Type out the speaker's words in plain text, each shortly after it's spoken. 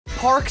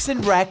Parks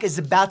and Rec is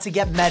about to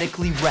get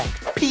medically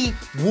wrecked.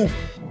 P-whoop.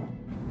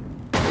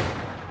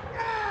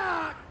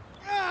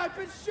 I've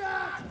been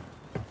shot!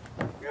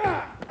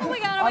 Oh my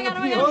god, oh my god, oh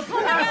my god. Oh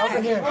my god.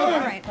 Over here. All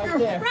right. Right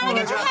there. Ron,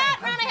 get your hat.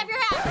 Ron, I have your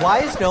hat. Why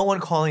is no one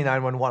calling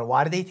 911?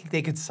 Why do they think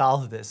they could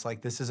solve this?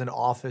 Like this is an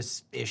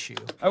office issue.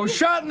 I was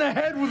shot in the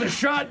head with a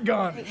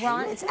shotgun. Hey,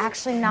 Ron, it's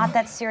actually not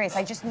that serious.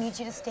 I just need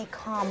you to stay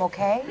calm,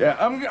 okay? Yeah,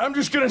 I'm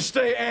just gonna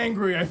stay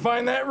angry. I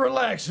find that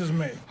relaxes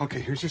me.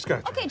 Okay, here's your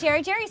scotch. Okay,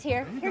 Jerry's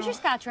here. Here's your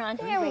scotch, Ron.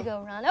 There we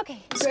go, Ron.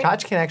 Okay.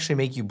 Scotch can actually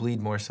make you bleed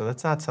more, so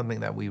that's not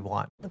something that we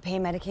want. The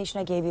pain medication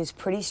I gave you is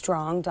pretty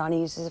strong.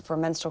 Donnie uses it for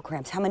menstrual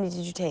cramps. How many did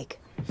you take?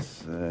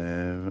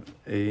 7,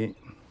 8.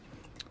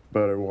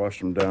 But I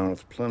washed them down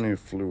with plenty of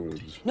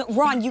fluids. No,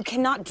 Ron, you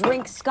cannot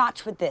drink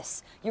scotch with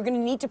this. You're gonna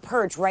need to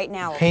purge right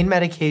now. Pain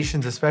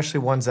medications, especially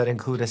ones that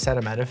include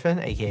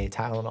acetaminophen, aka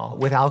Tylenol,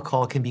 with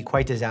alcohol can be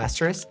quite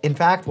disastrous. In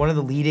fact, one of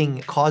the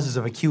leading causes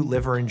of acute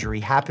liver injury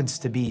happens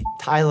to be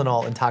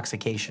Tylenol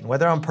intoxication,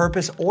 whether on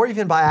purpose or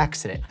even by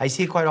accident. I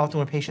see it quite often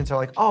when patients are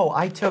like, oh,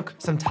 I took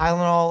some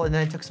Tylenol and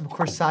then I took some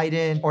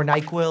quercetin or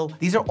NyQuil.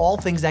 These are all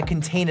things that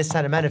contain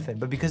acetaminophen,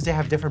 but because they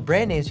have different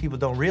brand names, people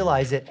don't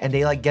realize it and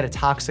they like get a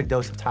toxic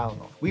dose of Tylenol.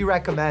 We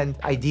recommend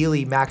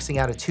ideally maxing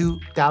out at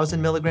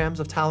 2,000 milligrams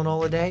of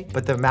Tylenol a day,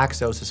 but the max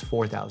dose is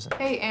 4,000.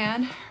 Hey,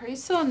 Anne, are you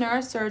still a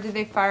nurse or did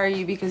they fire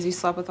you because you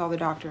slept with all the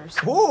doctors?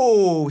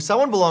 Whoa,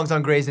 someone belongs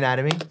on Grey's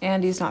Anatomy.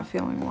 Andy's not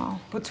feeling well.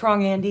 What's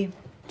wrong, Andy?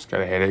 Just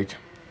got a headache,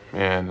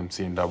 and I'm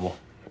seeing double.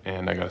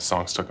 And I got a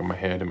song stuck in my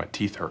head and my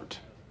teeth hurt.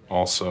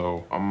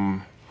 Also,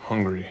 I'm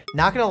hungry.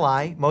 Not gonna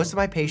lie, most of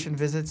my patient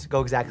visits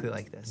go exactly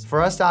like this.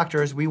 For us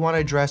doctors, we wanna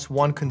address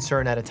one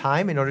concern at a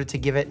time in order to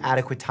give it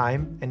adequate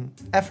time and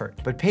effort.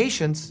 But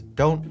patients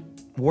don't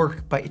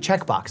work by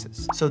check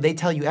boxes. So they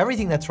tell you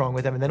everything that's wrong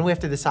with them, and then we have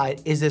to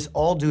decide, is this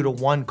all due to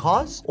one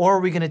cause, or are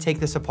we gonna take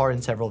this apart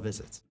in several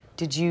visits?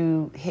 Did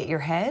you hit your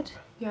head?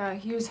 Yeah,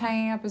 he was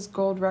hanging up his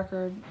gold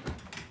record.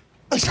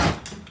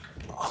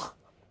 Oh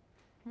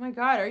my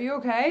God, are you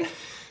okay?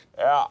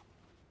 Yeah,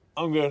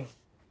 I'm good.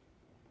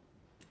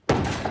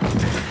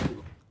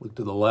 Look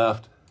to the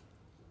left.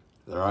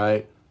 All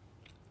right.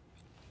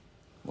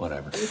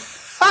 Whatever.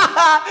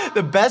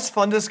 The best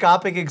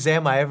fundoscopic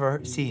exam I ever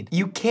seen.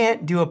 You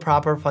can't do a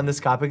proper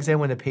fundoscopic exam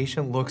when the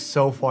patient looks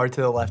so far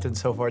to the left and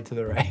so far to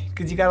the right,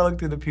 because you gotta look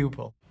through the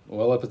pupil.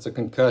 Well, if it's a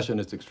concussion,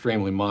 it's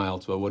extremely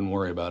mild, so I wouldn't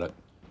worry about it.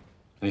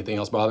 Anything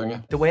else bothering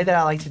you? The way that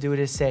I like to do it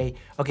is say,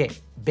 okay,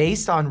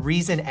 based on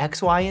reason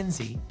X, Y, and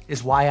Z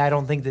is why I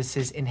don't think this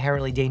is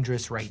inherently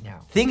dangerous right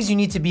now. Things you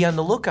need to be on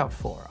the lookout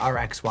for are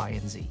X, Y,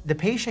 and Z. The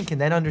patient can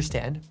then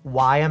understand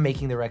why I'm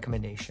making the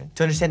recommendation,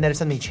 to understand that if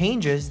something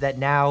changes that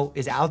now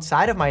is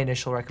outside of my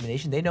initial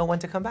recommendation, they know when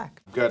to come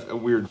back. I've got a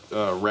weird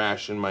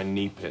rash in my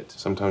knee pit.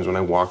 Sometimes when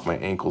I walk, my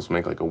ankles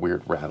make like a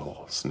weird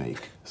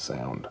rattlesnake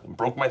sound.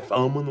 Broke my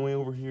thumb on the way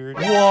over here.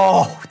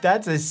 Whoa,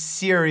 that's a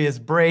serious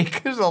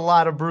break. There's a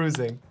lot of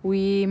bruising.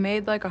 We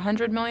made like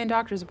 100 million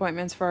doctor's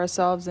appointments for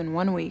ourselves in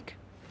 1 week.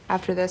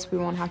 After this, we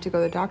won't have to go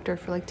to the doctor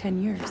for like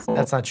 10 years.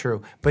 That's not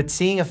true. But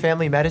seeing a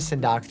family medicine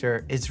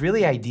doctor is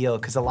really ideal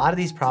because a lot of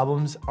these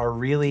problems are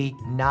really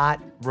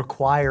not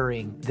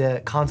requiring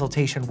the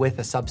consultation with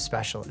a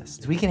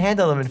subspecialist. We can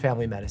handle them in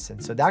family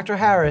medicine. So Dr.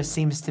 Harris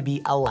seems to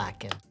be a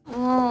lacking.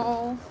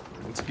 Oh.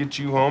 Let's get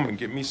you home and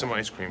get me some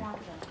ice cream.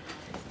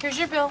 Here's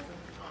your bill.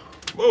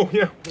 Oh,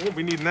 yeah, we won't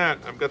be needing that.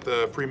 I've got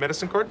the free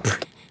medicine card.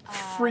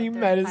 Free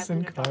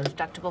medicine card.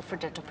 Deductible for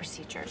dental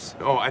procedures.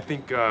 Oh, I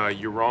think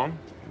you're wrong.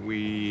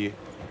 We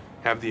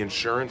have the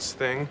insurance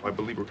thing. I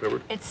believe we're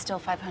covered. It's still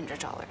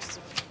 $500.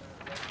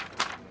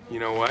 You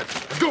know what?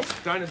 Let's go!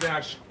 Dine and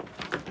dash.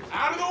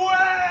 Out of the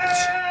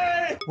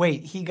way!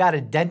 Wait, he got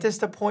a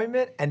dentist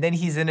appointment and then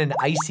he's in an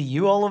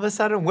ICU all of a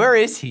sudden? Where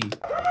is he?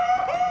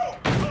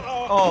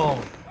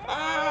 Oh.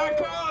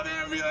 Call an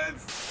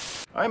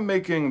ambulance! I'm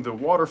making the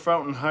water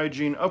fountain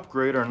hygiene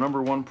upgrade our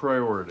 #1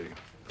 priority.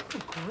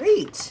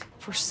 Great.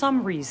 For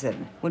some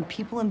reason, when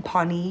people in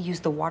Pawnee use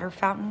the water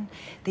fountain,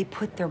 they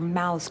put their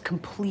mouths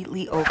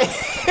completely open. Ew!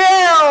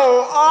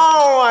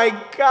 Oh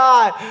my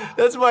God!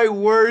 That's my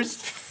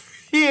worst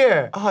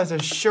fear. Oh, it's a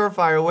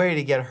surefire way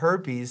to get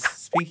herpes,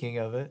 speaking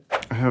of it.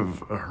 I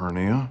have a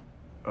hernia.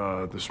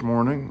 This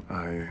morning,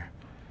 I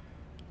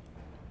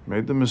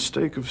made the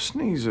mistake of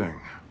sneezing.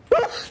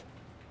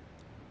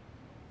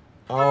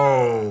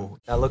 Oh,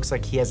 that looks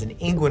like he has an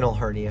inguinal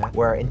hernia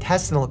where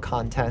intestinal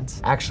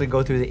contents actually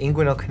go through the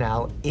inguinal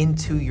canal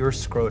into your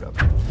scrotum.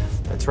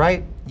 That's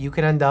right, you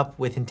can end up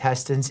with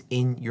intestines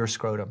in your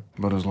scrotum.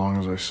 But as long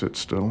as I sit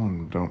still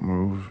and don't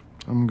move,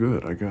 I'm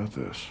good, I got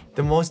this.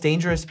 The most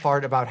dangerous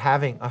part about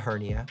having a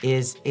hernia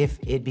is if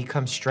it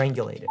becomes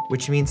strangulated,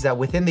 which means that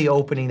within the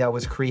opening that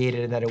was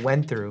created and that it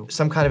went through,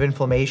 some kind of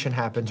inflammation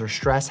happens or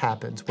stress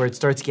happens where it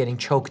starts getting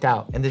choked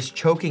out. And this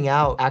choking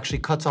out actually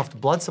cuts off the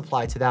blood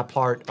supply to that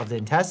part of the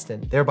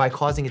intestine, thereby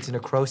causing it to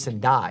necrose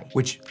and die,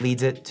 which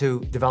leads it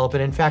to develop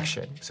an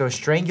infection. So a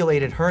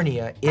strangulated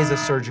hernia is a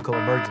surgical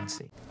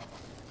emergency.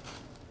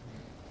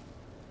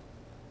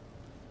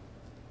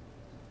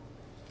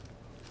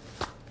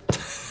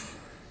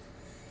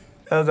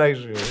 That was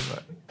actually really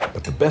funny.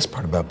 But the best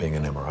part about being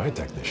an MRI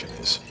technician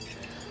is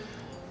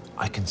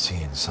I can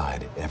see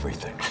inside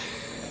everything.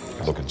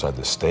 I look inside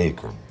this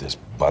steak or this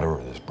butter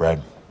or this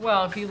bread.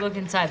 Well, if you look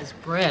inside this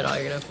bread, all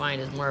you're gonna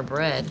find is more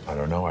bread. I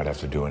don't know, I'd have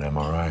to do an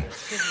MRI.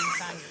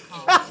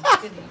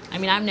 I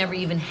mean, I've never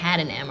even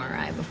had an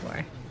MRI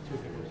before.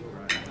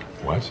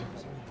 What?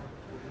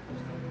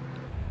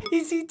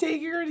 Is he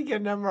taking her to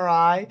get an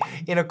MRI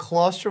in a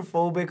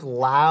claustrophobic,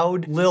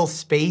 loud little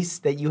space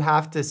that you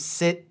have to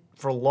sit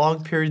for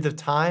long periods of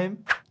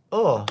time?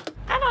 Ugh.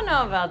 I don't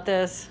know about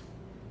this.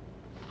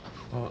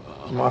 Well,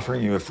 I'm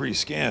offering you a free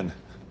scan.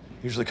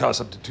 Usually costs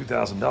up to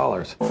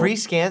 $2,000. Free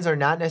scans are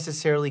not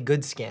necessarily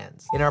good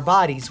scans. In our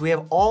bodies, we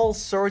have all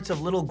sorts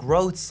of little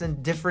growths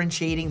and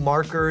differentiating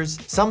markers.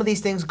 Some of these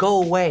things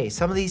go away.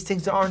 Some of these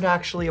things aren't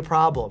actually a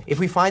problem. If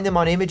we find them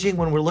on imaging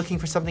when we're looking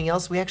for something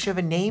else, we actually have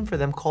a name for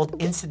them called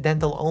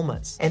incidental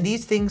omas. And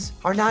these things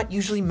are not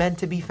usually meant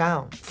to be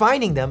found.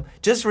 Finding them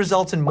just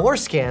results in more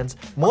scans,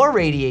 more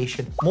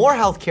radiation, more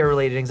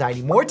healthcare-related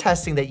anxiety, more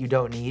testing that you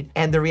don't need,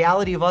 and the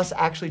reality of us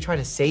actually trying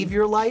to save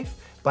your life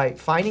by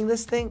finding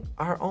this thing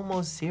are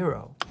almost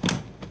zero.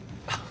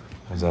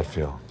 How's that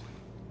feel?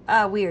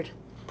 Weird.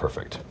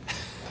 Perfect.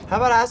 How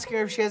about asking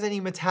her if she has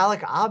any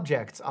metallic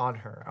objects on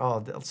her?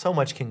 Oh, so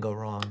much can go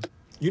wrong.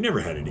 You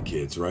never had any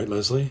kids, right,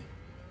 Leslie?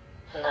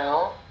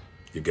 No.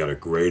 You got a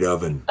great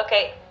oven.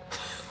 Okay,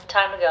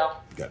 time to go.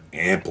 You got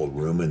ample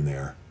room in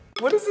there.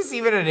 What is this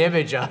even an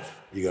image of?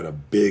 You got a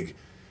big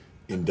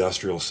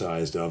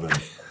industrial-sized oven.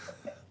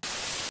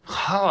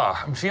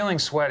 I'm feeling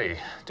sweaty.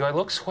 Do I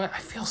look sweat? I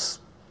feel...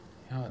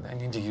 I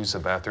need to use the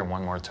bathroom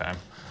one more time.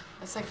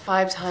 That's like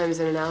 5 times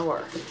in an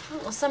hour.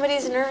 Well,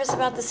 somebody's nervous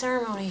about the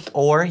ceremony.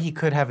 Or he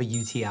could have a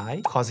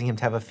UTI, causing him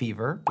to have a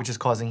fever, which is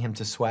causing him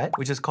to sweat,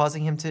 which is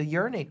causing him to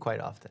urinate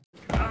quite often.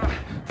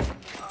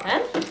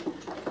 Ken?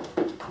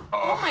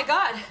 Oh my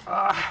God.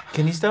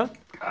 Kidney stone?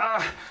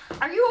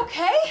 Are you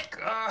okay?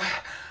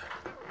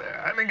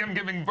 I think I'm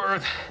giving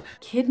birth.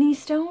 Kidney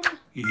stone?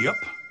 Yep,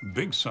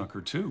 big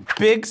sucker too.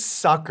 Big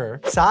sucker.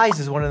 Size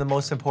is one of the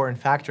most important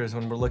factors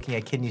when we're looking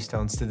at kidney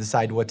stones to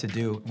decide what to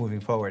do moving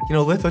forward. You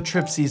know,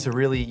 lithotripsy is a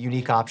really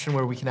unique option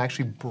where we can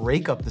actually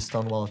break up the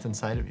stone while it's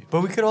inside of you.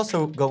 But we could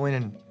also go in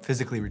and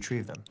physically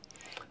retrieve them.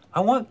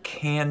 I want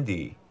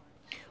candy.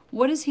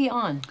 What is he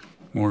on?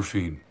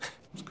 Morphine.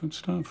 It's good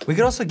stuff. We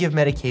could also give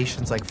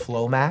medications like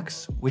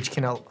Flomax, which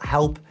can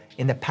help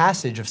in the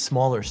passage of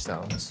smaller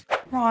stones.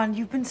 Ron,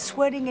 you've been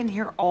sweating in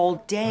here all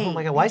day. Oh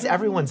my God, why is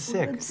everyone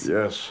sick?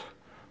 Yes,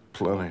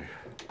 plenty.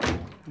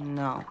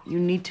 No, you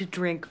need to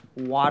drink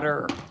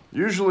water.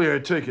 Usually I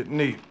take it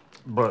neat,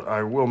 but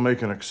I will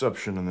make an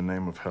exception in the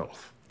name of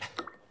health.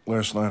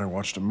 Last night I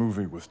watched a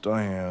movie with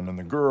Diane and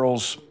the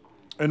girls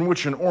in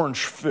which an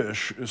orange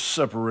fish is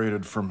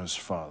separated from his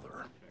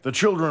father. The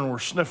children were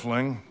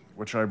sniffling,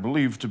 which I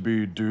believe to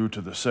be due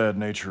to the sad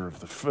nature of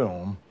the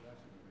film.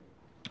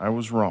 I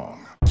was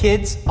wrong.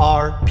 Kids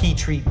are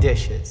petri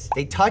dishes.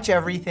 They touch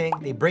everything,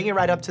 they bring it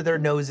right up to their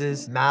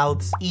noses,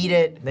 mouths, eat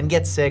it, then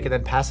get sick, and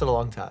then pass it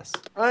along to us.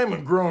 I'm a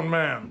grown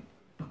man.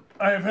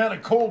 I have had a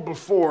cold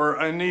before.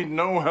 I need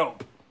no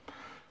help.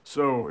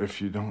 So,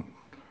 if you don't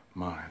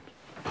mind.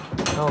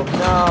 Oh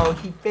no,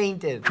 he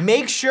fainted.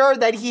 Make sure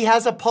that he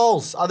has a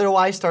pulse,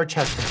 otherwise start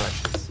chest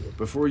compressions.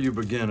 Before you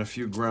begin, a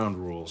few ground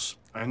rules.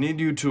 I need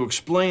you to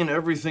explain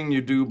everything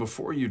you do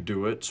before you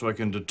do it so I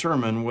can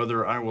determine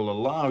whether I will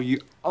allow you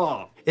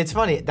up. It's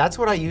funny, that's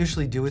what I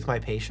usually do with my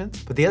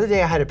patients. But the other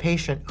day I had a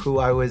patient who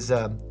I was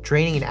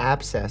draining an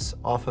abscess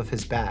off of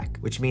his back,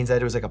 which means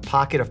that it was like a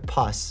pocket of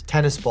pus,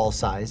 tennis ball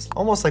size,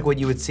 almost like what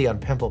you would see on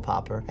Pimple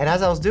Popper. And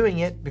as I was doing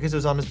it, because it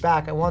was on his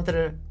back, I wanted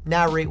to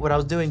narrate what I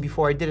was doing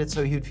before I did it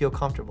so he would feel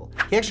comfortable.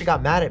 He actually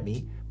got mad at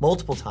me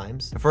multiple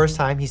times. The first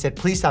time he said,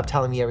 please stop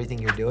telling me everything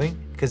you're doing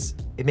because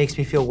it makes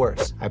me feel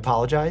worse. I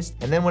apologized.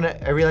 And then when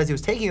I realized he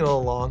was taking it a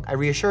little long, I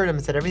reassured him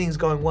and said, everything's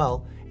going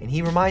well. And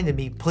he reminded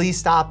me, please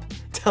stop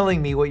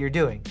telling me what you're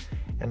doing.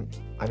 And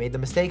I made the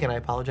mistake and I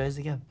apologized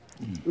again.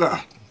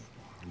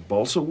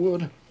 Balsa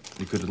wood?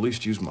 You could at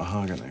least use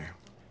mahogany.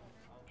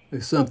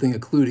 There's something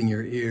occluding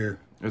your ear.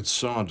 It's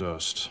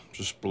sawdust.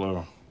 Just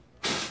blow.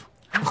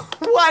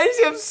 Why does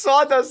he have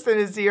sawdust in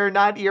his ear,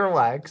 not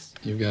earwax?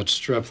 You've got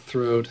strep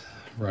throat.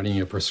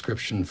 Writing a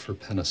prescription for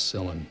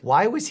penicillin.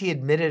 Why was he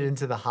admitted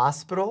into the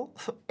hospital?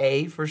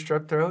 A, for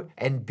strep throat,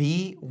 and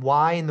B,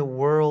 why in the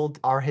world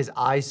are his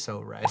eyes so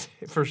red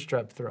for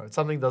strep throat?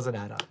 Something doesn't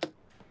add up.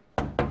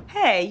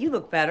 Hey, you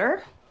look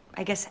better.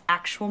 I guess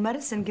actual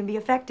medicine can be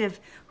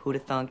effective. Who'da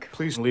thunk?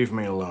 Please leave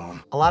me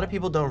alone. A lot of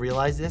people don't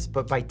realize this,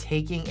 but by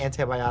taking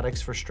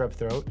antibiotics for strep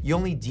throat, you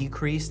only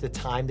decrease the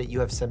time that you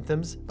have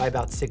symptoms by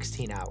about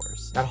 16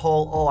 hours. That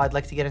whole, oh, I'd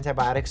like to get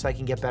antibiotics so I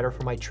can get better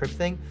for my trip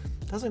thing,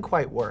 doesn't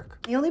quite work.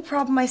 The only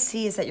problem I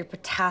see is that your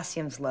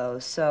potassium's low,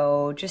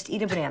 so just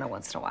eat a banana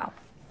once in a while.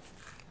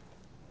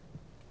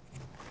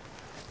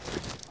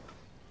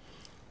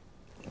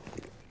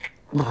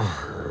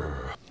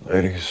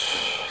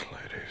 Ladies.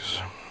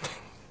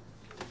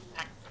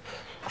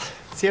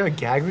 Does he have a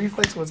gag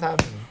reflex? What's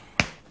happening?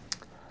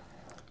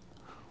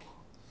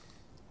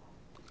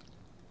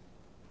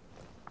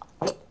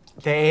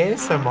 The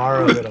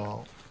ASMR of it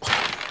all.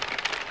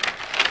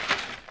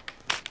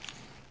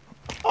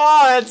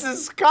 Oh, that's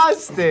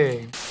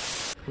disgusting.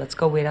 Let's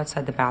go wait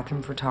outside the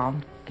bathroom for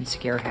Tom and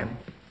scare him.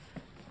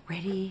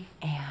 Ready,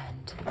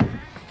 and...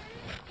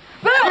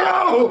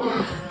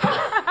 No!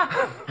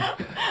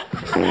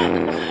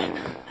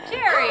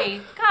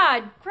 Jerry,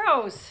 God,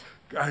 gross.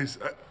 Guys,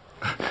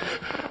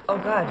 Oh,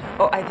 God.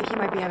 Oh, I think he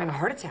might be having a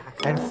heart attack.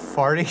 And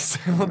farting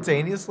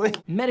simultaneously?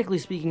 Medically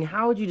speaking,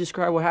 how would you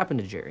describe what happened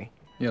to Jerry?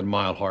 He had a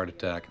mild heart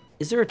attack.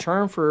 Is there a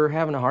term for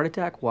having a heart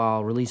attack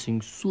while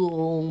releasing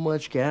so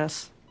much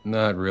gas?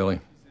 Not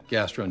really.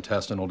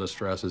 Gastrointestinal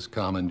distress is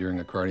common during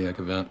a cardiac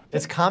event.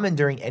 It's common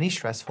during any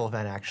stressful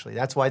event, actually.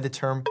 That's why the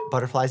term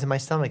butterflies in my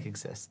stomach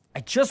exists. I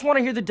just want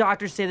to hear the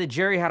doctor say that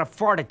Jerry had a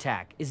fart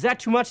attack. Is that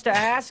too much to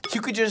ask?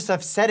 You could just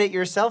have said it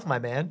yourself, my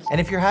man.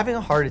 And if you're having a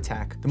heart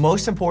attack, the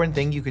most important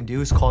thing you can do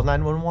is call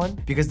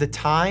 911 because the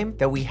time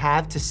that we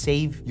have to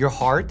save your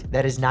heart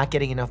that is not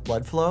getting enough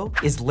blood flow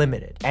is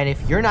limited. And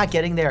if you're not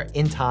getting there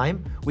in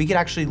time, we could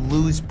actually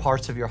lose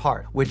parts of your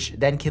heart, which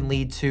then can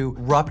lead to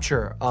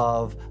rupture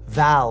of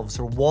valves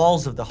or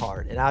walls of the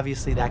heart. And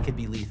obviously that could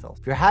be lethal.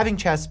 If you're having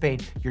chest pain,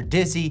 you're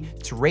dizzy,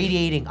 it's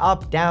radiating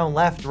up, down,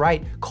 left,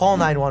 right, call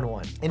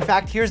 911. In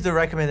fact, here's the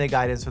recommended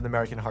guidance from the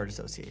American Heart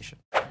Association.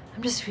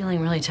 I'm just feeling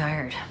really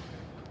tired.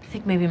 I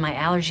think maybe my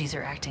allergies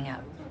are acting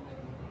up.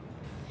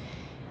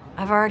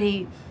 I've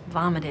already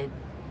vomited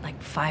like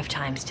 5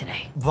 times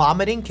today.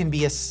 Vomiting can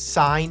be a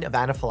sign of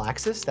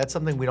anaphylaxis. That's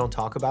something we don't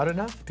talk about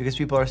enough because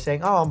people are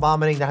saying, oh, I'm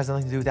vomiting, that has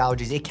nothing to do with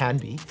allergies. It can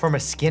be. From a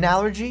skin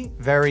allergy,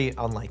 very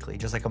unlikely,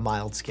 just like a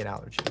mild skin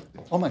allergy.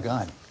 Oh my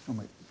God. Oh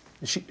my,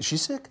 is she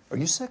sick? Are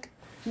you sick?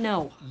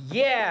 No.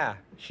 Yeah,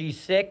 she's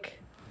sick.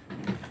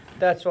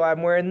 That's why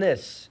I'm wearing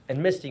this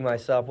and misting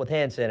myself with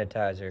hand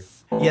sanitizer.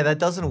 Yeah, that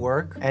doesn't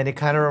work. And it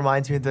kind of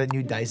reminds me of the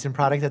new Dyson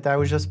product that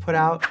was just put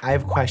out. I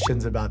have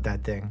questions about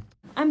that thing.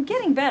 I'm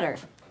getting better.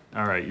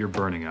 All right, you're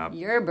burning up.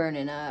 You're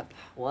burning up.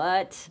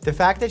 What? The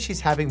fact that she's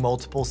having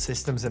multiple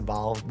systems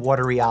involved,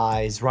 watery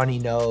eyes, runny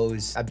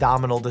nose,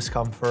 abdominal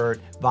discomfort,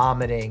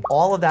 vomiting,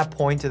 all of that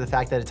point to the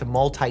fact that it's a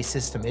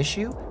multi-system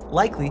issue,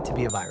 likely to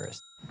be a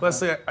virus.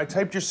 Leslie, I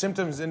typed your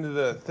symptoms into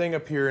the thing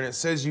up here and it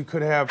says you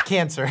could have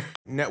cancer.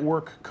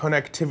 Network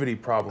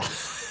connectivity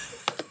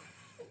problems.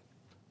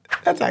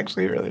 That's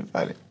actually really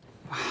funny.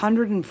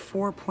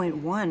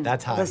 104.1.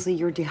 That's high. Leslie,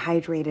 you're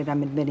dehydrated,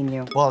 I'm admitting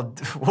you. Well,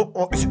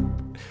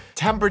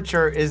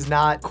 temperature is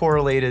not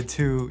correlated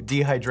to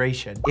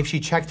dehydration. If she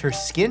checked her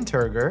skin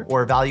turgor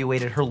or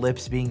evaluated her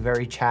lips being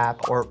very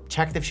chapped or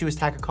checked if she was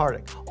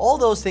tachycardic, all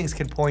those things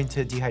can point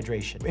to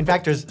dehydration. In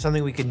fact, there's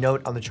something we can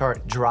note on the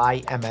chart, dry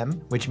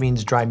MM, which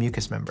means dry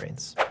mucous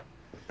membranes.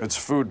 It's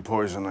food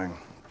poisoning.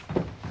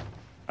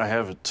 I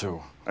have it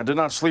too. I did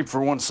not sleep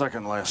for 1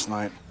 second last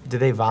night.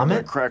 Did they vomit?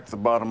 I cracked the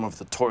bottom of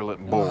the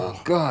toilet bowl.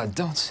 Oh, God,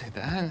 don't say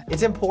that.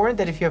 It's important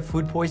that if you have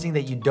food poisoning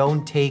that you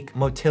don't take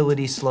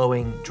motility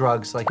slowing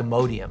drugs like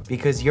Imodium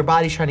because your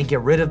body's trying to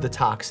get rid of the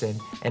toxin,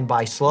 and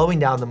by slowing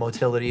down the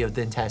motility of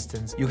the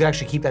intestines, you can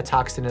actually keep that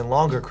toxin in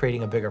longer,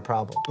 creating a bigger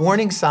problem.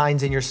 Warning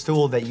signs in your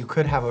stool that you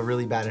could have a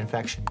really bad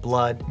infection: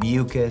 blood,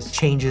 mucus,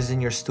 changes in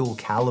your stool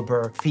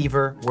caliber,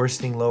 fever,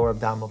 worsening lower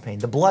abdominal pain.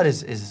 The blood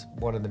is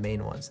one of the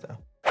main ones though.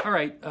 All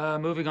right,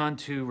 moving on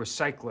to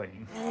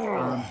recycling.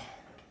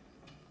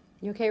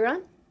 You okay,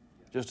 Ron?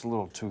 Just a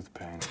little tooth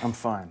pain. I'm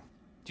fine.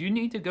 Do you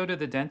need to go to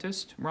the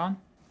dentist, Ron?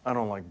 I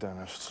don't like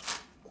dentists.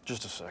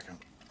 Just a second.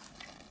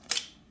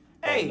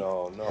 Hey!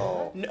 No.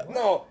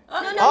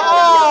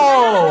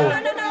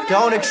 Oh!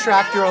 Don't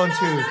extract your own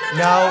tooth.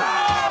 No.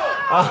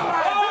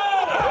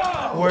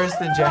 Worse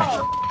than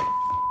Jack.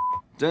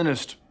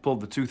 Dentist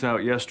pulled the tooth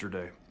out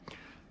yesterday.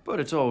 But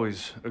it's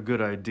always a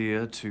good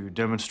idea to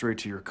demonstrate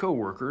to your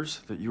coworkers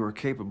that you are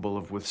capable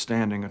of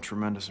withstanding a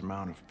tremendous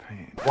amount of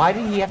pain. Why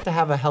did he have to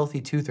have a healthy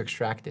tooth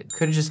extracted?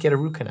 Couldn't just get a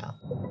root canal.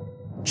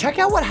 Check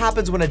out what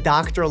happens when a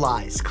doctor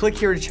lies. Click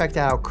here to check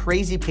out our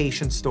crazy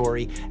patient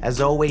story. As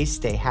always,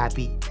 stay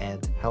happy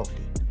and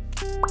healthy.